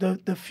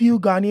few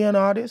Ghanaian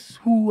artists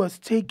who has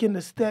taken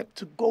the step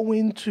to go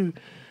into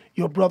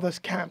your brother's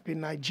camp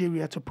in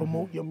Nigeria to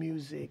promote your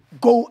music.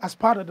 Go as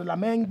part of the La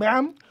Même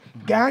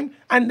Gang,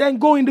 and then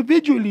go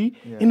individually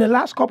in the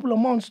last couple of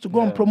months to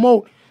go and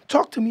promote.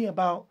 Talk to me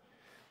about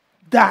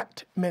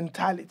that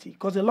mentality,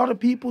 because a lot of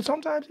people,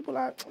 sometimes people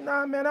are like,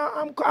 nah, man,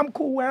 I'm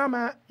cool where I'm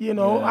at.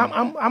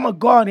 I'm a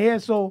god here,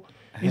 so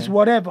it's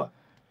whatever.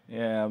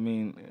 Yeah, I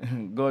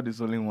mean, God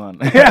is only one.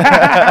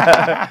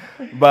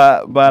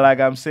 but like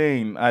I'm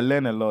saying, I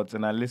learn a lot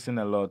and I listen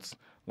a lot.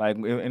 Like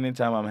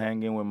anytime I'm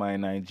hanging with my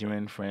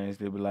Nigerian friends,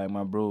 they be like,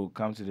 "My bro,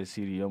 come to the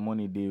city. Your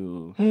money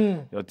deal,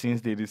 your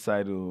things they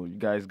decide. Oh, you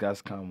guys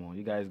come.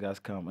 You guys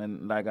come."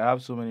 And like I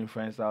have so many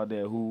friends out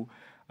there who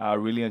are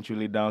really and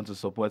truly down to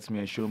support me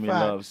and show me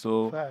love.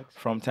 So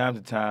from time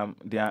to time,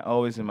 they are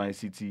always in my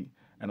city,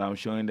 and I'm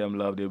showing them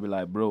love. They'll be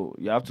like, "Bro,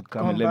 you have to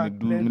come and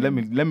let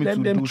me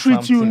treat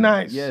something. You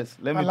nice. Yes,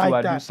 let me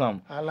do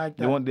something." I like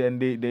that. They want,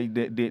 and they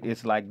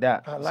it's like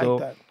that. I like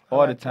that.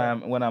 All the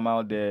time when I'm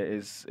out there,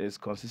 it's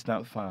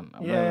consistent fun.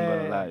 I'm not even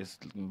gonna lie, it's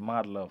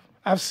mad love.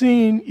 I've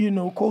seen,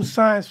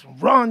 co-signs from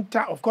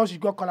Runtime. Of course, you've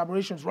got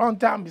collaborations,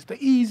 Runtime, Mr.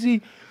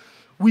 Easy.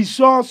 We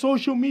saw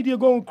social media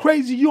going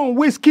crazy. You and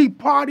Whiskey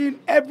partying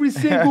every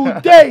single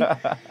day.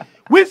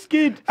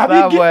 Whiskey,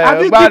 have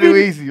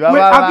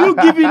you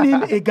given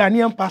him a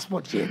Ghanaian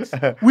passport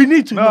yet? We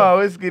need to know. No,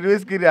 Whiskey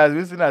has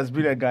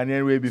been a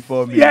Ghanaian way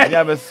before me. Yeah. Me,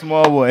 I'm a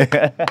small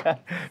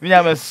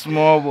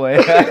boy.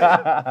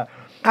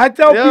 I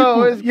tell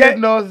people,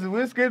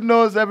 Whiskey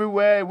knows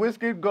everywhere.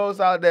 Whiskey goes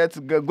out there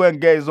to go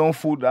and get his own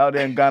food out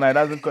there in Ghana. He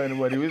doesn't call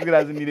anybody. Whiskey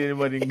doesn't need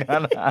anybody in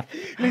Ghana.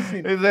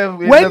 Listen,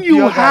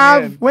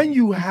 when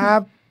you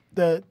have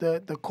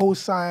the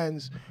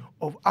co-signs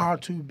of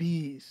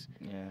R2bees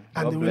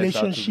and the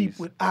relationship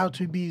with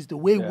R2bees, the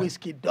way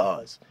Whiskey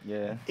does,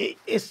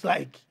 it's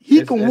like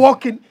he can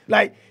walk in,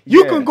 like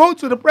you can go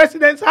to the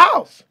president's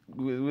house.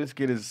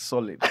 Whiskey is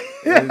solid.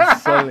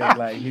 It's solid.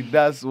 Like he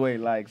does what he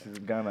likes in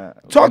Ghana.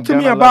 Talk to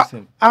me about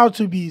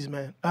R2bees,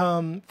 man.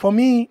 For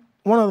me,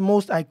 one of the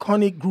most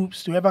iconic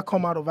groups to ever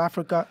come out of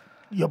Africa.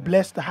 You're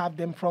blessed to have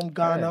them from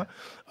Ghana,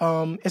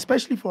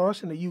 especially for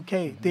us in the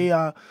UK. They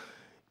are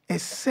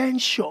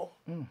essential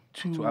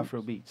to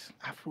Afrobeats.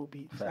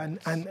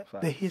 And Facts.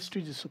 the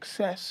history, the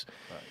success.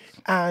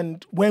 Facts.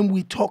 And when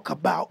we talk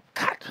about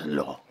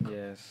catalog,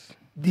 yes,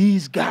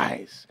 these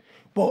guys,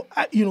 but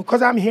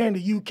because I'm here in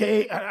the UK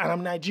and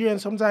I'm Nigerian,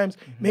 sometimes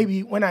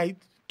maybe when I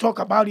talk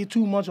about it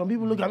too much, when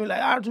people look at me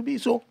like R2bees,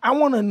 so I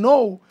want to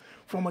know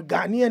from a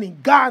Ghanaian in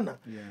Ghana.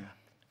 Yeah.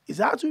 Is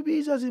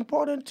R2bees as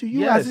important to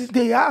you as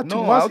they are to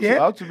us?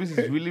 R2bees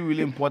is really,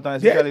 really important,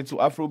 especially to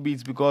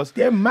Afrobeats, because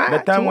they're mad the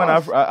time when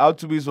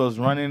R2bees was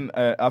running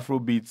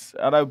Afrobeats,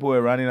 other people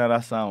were running other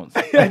sounds.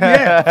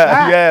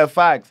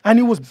 Facts. And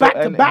it was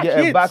back-to-back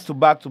hits.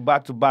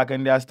 back-to-back,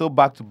 and they are still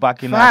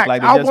back-to-back in that.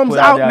 Like they albums just put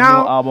out out their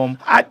now. new album,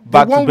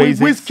 Back to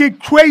Basics. Whiskey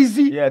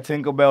Crazy. Yeah,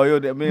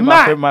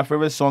 Tinkerbell. My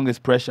favorite song is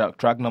Pressure,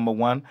 track number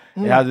 1.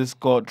 It has this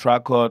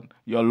track called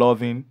Your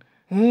Loving.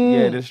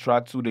 Yeah, this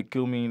track too, They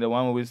Kill Me. The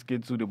one with Whiskey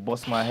too, They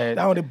Bust My Head.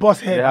 That one, They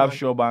Bust Head. They have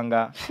Sure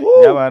Banger.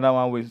 They have another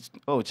one with,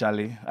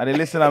 Charlie. I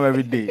listen to them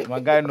every day. My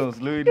guy knows,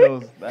 Louis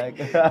knows. Like,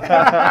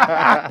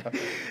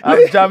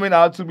 I'm jamming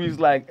R2bees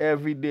like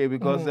every day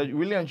because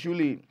really and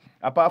truly,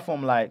 apart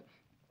from like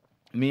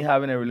me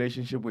having a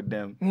relationship with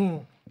them,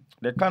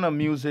 the kind of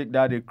music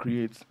that they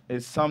create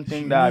is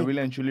something that I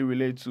really and truly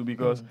relate to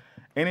because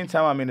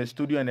anytime I'm in the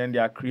studio and then they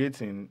are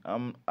creating,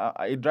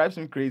 it drives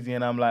me crazy,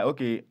 and I'm like,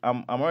 okay,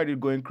 I'm already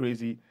going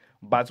crazy,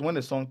 but when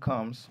the song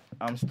comes,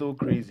 I'm still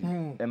crazy,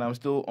 and I'm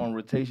still on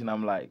rotation.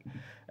 I'm like,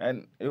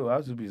 and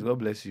R2bees, God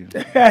bless you.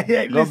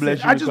 God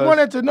bless you. I just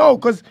wanted to know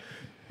because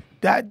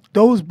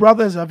those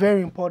brothers are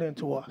very important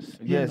to us.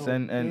 Yes,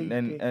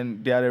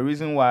 and they are the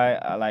reason why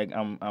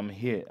I'm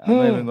here. I'm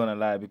not even gonna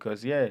lie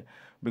because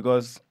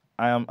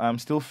I'm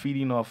still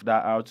feeding off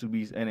that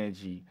R2bees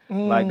energy.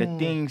 Like the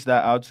things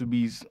that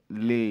R2bees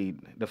laid,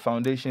 the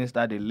foundations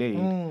that they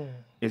laid,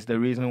 is the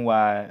reason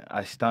why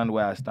I stand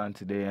where I stand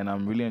today. And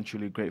I'm really and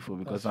truly grateful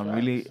because I'm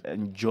really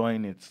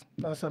enjoying it.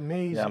 That's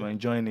amazing. Yeah, I'm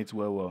enjoying it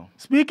well.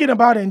 Speaking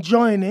about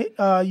enjoying it,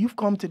 you've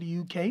come to the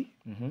UK,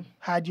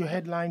 had your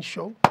headline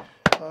show,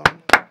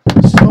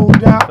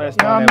 sold out.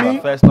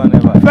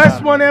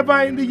 First one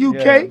ever in the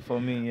UK. Yeah,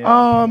 for me,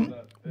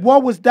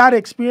 what was that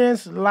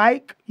experience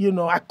like?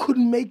 I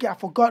couldn't make it. I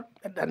forgot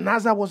that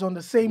NASA was on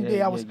the same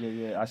day.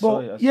 I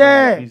saw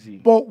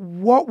it. But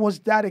what was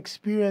that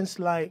experience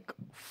like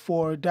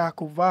for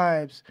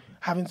Darkovibes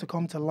having to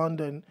come to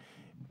London,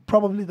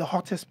 probably the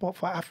hottest spot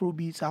for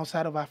Afrobeats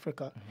outside of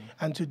Africa,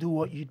 and to do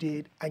what you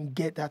did and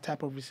get that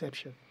type of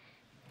reception?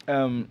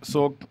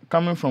 So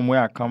coming from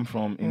where I come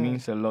from, it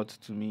means a lot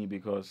to me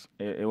because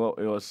it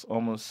was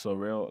almost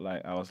surreal.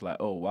 Like I was like,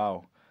 oh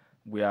wow.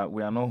 We are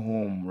not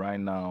home right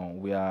now.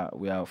 We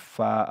are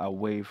far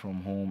away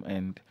from home,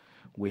 and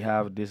we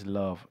have this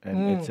love,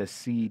 and it's a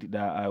seed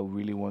that I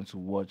really want to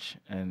watch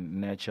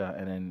and nurture,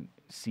 and then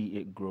see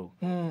it grow.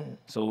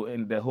 So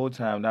in the whole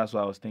time, that's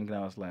what I was thinking.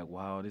 I was like,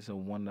 wow, this is a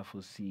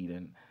wonderful seed,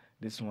 and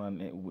this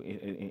one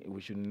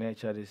we should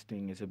nurture this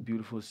thing. It's a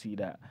beautiful seed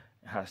that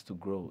has to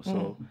grow.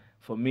 So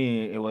for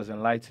me, it was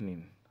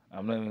enlightening.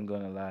 I'm not even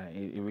gonna lie.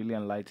 It really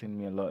enlightened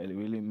me a lot. It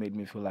really made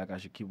me feel like I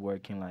should keep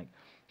working, like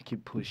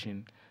keep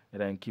pushing. And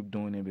then keep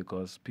doing it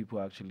because people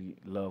actually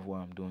love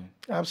what I'm doing.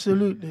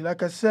 Absolutely.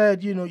 Like I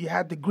said, you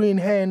had the green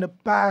hair in the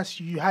past.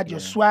 You had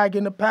your swag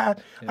in the past.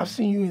 I've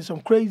seen you in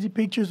some crazy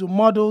pictures with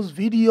models,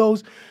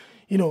 videos.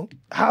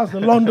 How's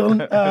the London,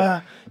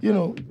 the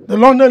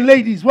London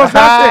ladies? What's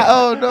happening?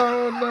 Oh,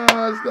 no.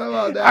 It's not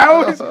about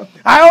that.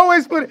 I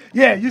always put it.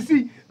 Yeah, you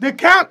see, the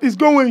camp is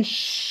going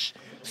shh.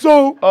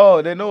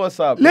 So. They know what's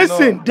up.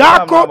 Listen,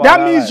 Darko,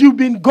 that means you've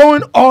been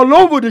going all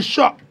over the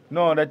shop.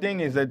 No, the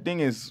thing is,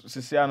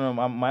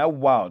 I'm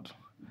wild.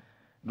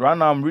 Right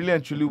now, I'm really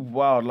and truly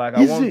wild. Like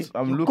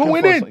I'm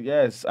looking for.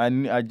 Yes,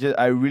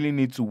 I really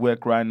need to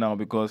work right now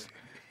because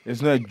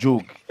it's not a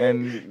joke.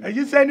 And are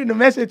you sending a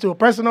message to a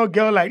personal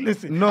girl like,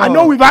 listen, I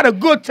know we've had a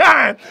good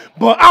time,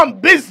 but I'm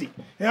busy.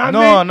 You know what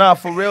I mean? No,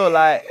 for real.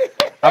 Like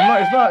I'm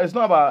not. It's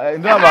not about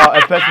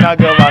a personal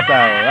girl matter.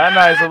 Right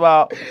now, it's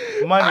about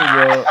money,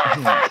 bro.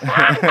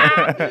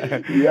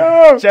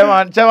 Yo,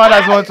 Chairman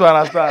doesn't want to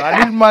understand.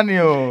 I need money,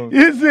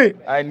 Is it?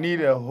 I need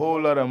a whole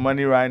lot of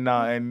money right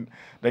now, and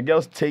the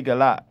girls take a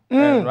lot.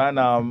 And right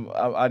now,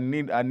 I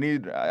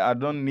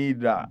don't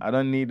need that. I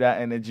don't need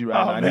that energy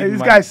right now. Man,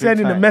 this guy's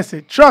sending a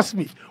message. Trust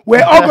me,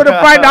 we're all gonna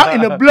find out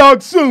in the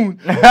blog soon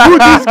who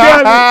this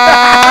girl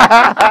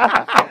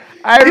is.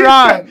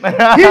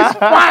 He's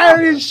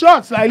firing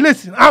shots. Like,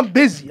 listen, I'm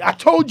busy. I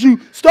told you,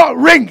 start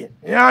ringing.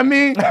 You know what I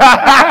mean?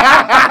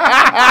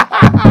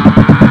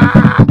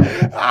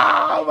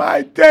 Oh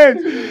my days.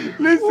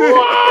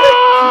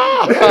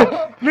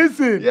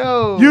 Listen.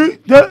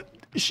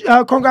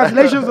 Yo.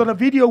 Congratulations on the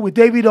video with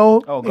David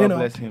O. Oh, God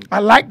bless him.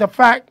 I like the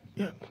fact.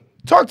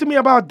 Talk to me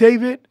about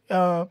David.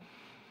 What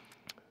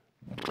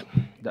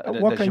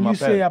can you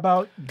say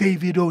about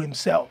David O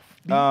himself?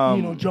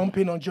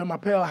 Jumping on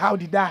Jemapel. How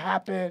did that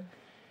happen?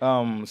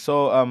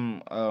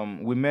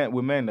 We met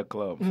in the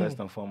club first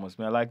and foremost.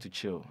 I like to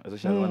chill,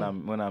 especially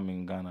when I'm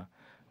in Ghana,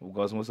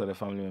 because most of the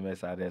family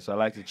members are there. So I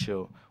like to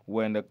chill.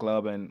 We're in the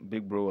club and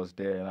Big Bro was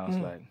there, and I was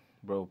like,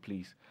 bro,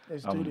 please.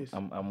 Let's do this.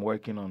 I'm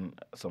working on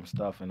some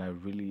stuff, and I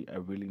really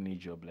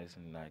need your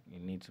blessing. Like, you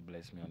need to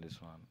bless me on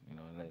this one. You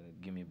know, like,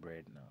 give me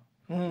bread now.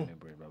 Give me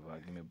bread, Baba.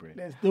 Give me bread.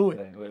 Let's do it.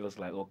 Like, it was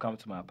like, oh, come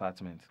to my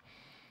apartment.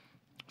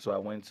 So I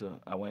went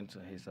to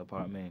his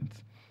apartment.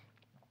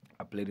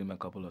 I played him a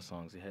couple of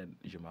songs. He had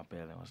Je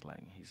m'appelle, and I was like,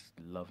 he's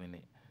loving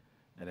it.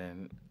 And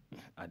then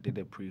I did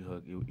a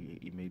pre-hook.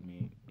 It made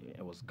me,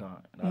 it was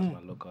gone. That was my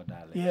local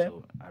dialect. Yeah.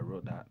 So I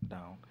wrote that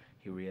down.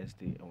 He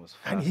rehearsed it and was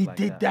fast And he like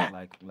did that.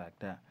 Like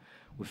that.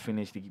 We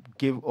finished. He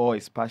gave all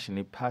his passion.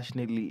 He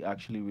passionately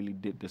actually really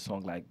did the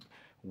song. Like,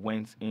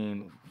 went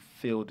in,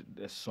 filled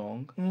the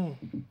song.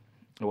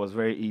 It was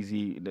very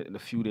easy. The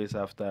few days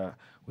after,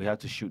 we had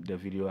to shoot the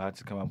video. I had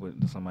to come up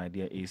with some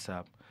idea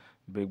ASAP.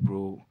 Big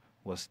bro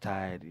was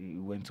tired. He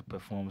went to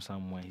perform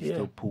somewhere. He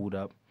still pulled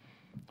up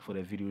for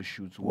the video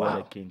shoots.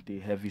 Water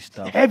kente, heavy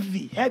stuff.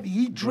 Heavy.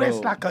 He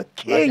dressed like a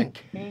king. Like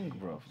a king,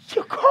 bro.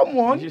 Come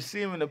on. You should see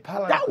him in the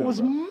palanquin. That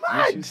was bro.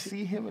 mad. You should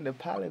see him in the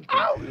palanquin.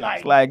 I'm like,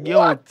 it's like, yo,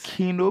 what?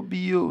 Kino be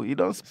you. He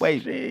don't spoil.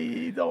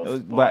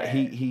 But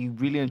he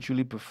really and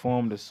truly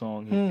performed the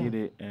song. He did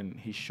it, and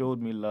he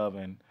showed me love,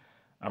 and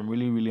I'm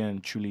really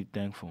and truly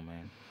thankful,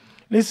 man.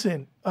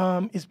 Listen,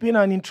 it's been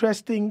an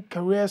interesting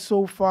career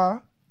so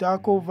far.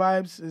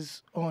 Darkovibes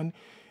is on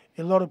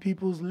a lot of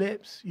people's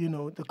lips. You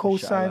know, the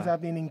co-signs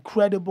have been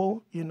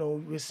incredible. You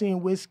know, we're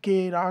seeing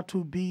Wizkid,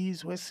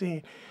 R2bees, we're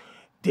seeing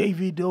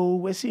Davido,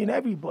 we're seeing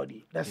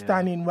everybody that's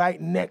standing right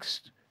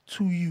next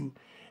to you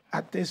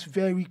at this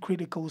very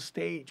critical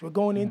stage. We're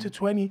going into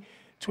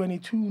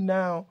 2022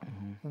 now.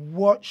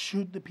 What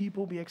should the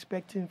people be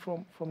expecting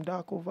from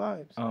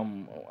Darkovibes?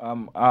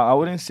 I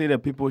wouldn't say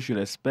that people should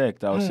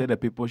expect. I would say that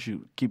people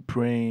should keep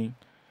praying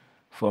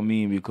for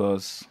me,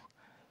 because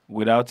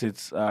without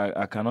it,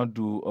 I cannot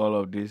do all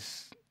of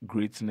this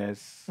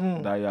greatness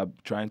that you are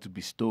trying to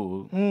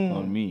bestow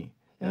on me.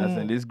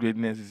 And this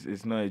greatness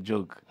is not a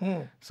joke.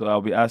 So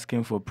I'll be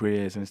asking for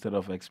prayers instead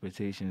of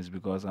expectations,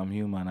 because I'm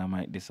human. I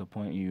might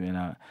disappoint you, and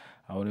I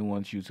wouldn't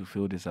want you to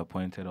feel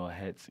disappointed or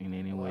hurt in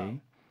any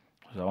way.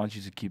 So I want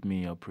you to keep me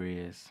in your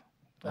prayers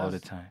all the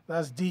time.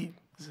 That's deep.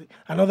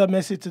 Another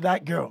message to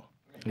that girl.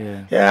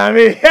 Yeah. Yeah, I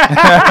mean,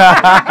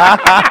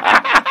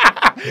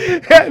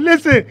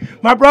 listen,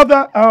 my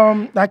brother,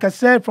 like I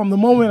said, from the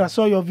moment I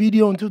saw your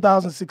video in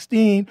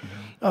 2016,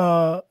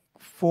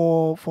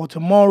 for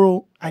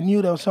tomorrow, I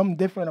knew there was something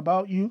different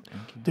about you.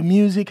 The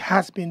music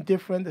has been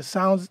different. The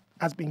sounds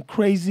has been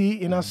crazy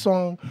in a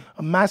song,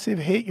 a massive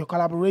hit. Your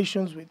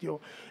collaborations with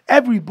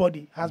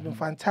everybody has been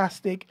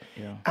fantastic.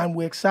 Yeah. And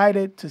we're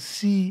excited to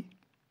see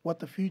what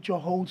the future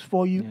holds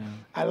for you. Yeah.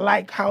 I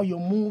like how you're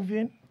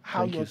moving,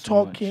 how Thank you're you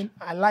so talking.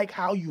 much. I like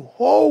how you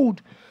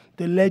hold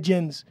the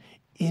legends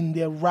in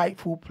their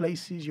rightful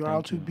places. Your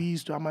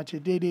R2bees, to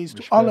Amachededes,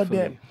 to all of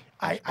them.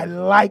 I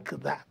like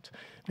that,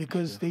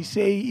 because they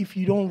say if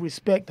you don't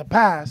respect the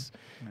past,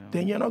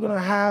 then you're not going to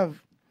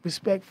have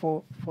respect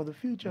for the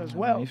future as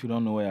well. If you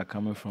don't know where you're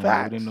coming from,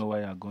 Facts. you wouldn't know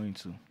where you're going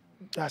to.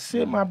 That's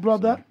it, my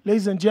brother.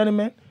 Ladies and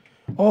gentlemen,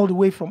 all the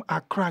way from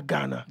Accra,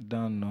 Ghana,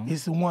 Don't know.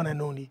 is the one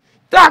and only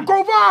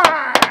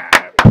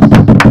Darkovibes!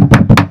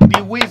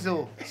 The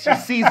weasel.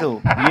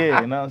 Shizzle.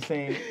 Yeah, you know what I'm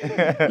saying?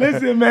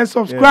 Listen, man,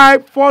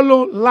 subscribe,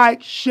 follow,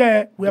 like,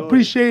 share. We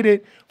appreciate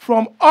it.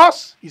 From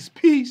us, is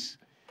peace.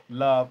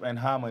 Love and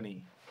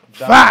harmony.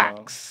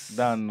 Facts.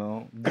 Don't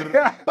know.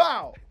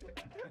 Bow.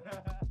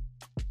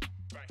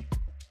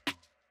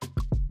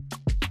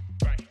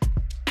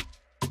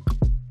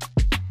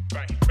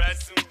 Right,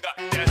 got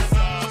that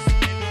sauce.